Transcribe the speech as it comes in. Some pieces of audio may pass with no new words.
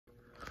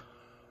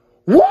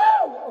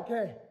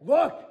Okay,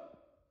 look.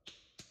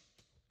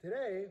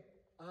 Today,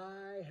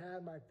 I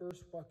had my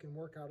first fucking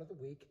workout of the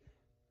week.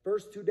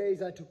 First 2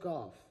 days I took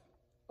off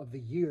of the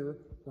year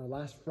were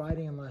last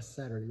Friday and last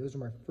Saturday. Those are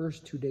my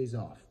first 2 days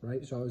off,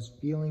 right? So I was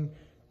feeling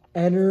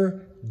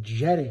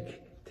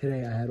energetic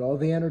today. I had all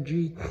the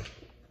energy.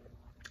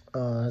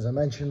 As I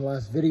mentioned in the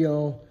last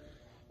video,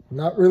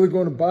 not really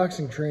going to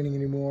boxing training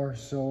anymore.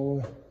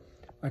 So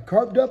I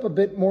carved up a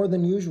bit more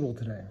than usual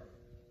today.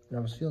 And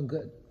I was feeling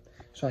good.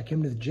 So I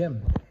came to the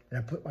gym and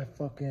I put my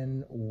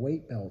fucking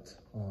weight belt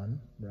on,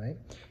 right?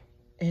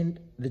 And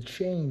the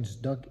chains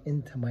dug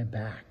into my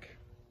back.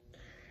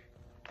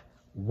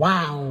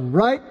 Wow,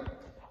 right?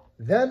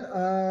 Then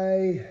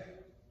I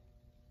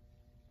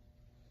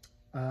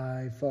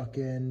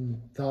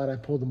fucking thought I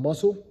pulled a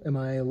muscle in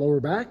my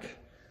lower back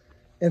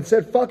and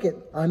said, fuck it,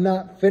 I'm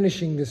not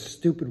finishing this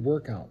stupid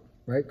workout,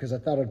 right? Because I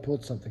thought I'd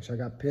pulled something. So I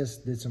got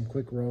pissed, did some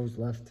quick rows,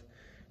 left.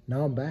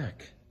 Now I'm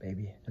back,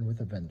 baby, and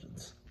with a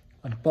vengeance.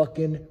 I'm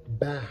fucking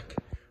back.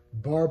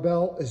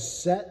 Barbell is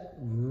set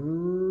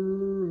right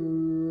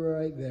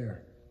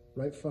there.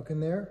 Right fucking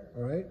there,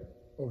 all right?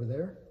 Over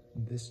there,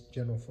 this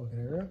general fucking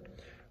area,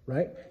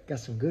 right? Got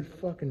some good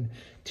fucking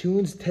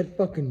tunes, Ted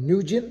fucking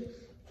Nugent,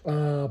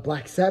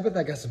 Black Sabbath.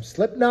 I got some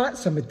Slipknot,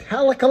 some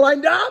Metallica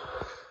lined up.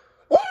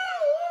 Woo!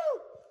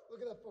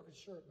 Look at that fucking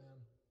shirt,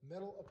 man.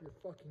 Metal up your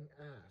fucking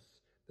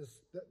ass.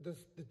 The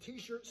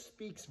t-shirt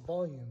speaks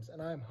volumes,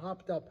 and I am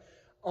hopped up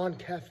on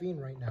caffeine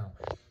right now.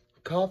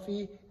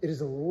 Coffee, it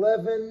is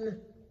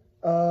 11,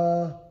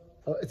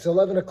 it's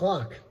 11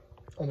 o'clock,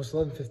 almost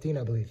 11:15,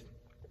 I believe.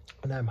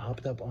 And I'm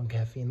hopped up on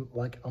caffeine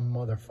like a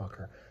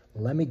motherfucker.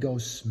 Let me go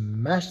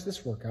smash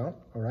this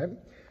workout, all right?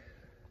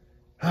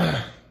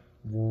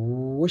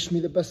 Wish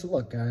me the best of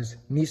luck, guys.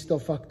 Knee still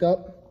fucked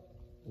up.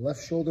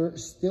 Left shoulder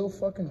still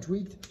fucking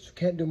tweaked, so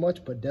can't do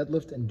much but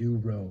deadlift and do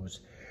rows.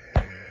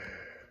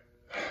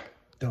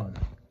 Done.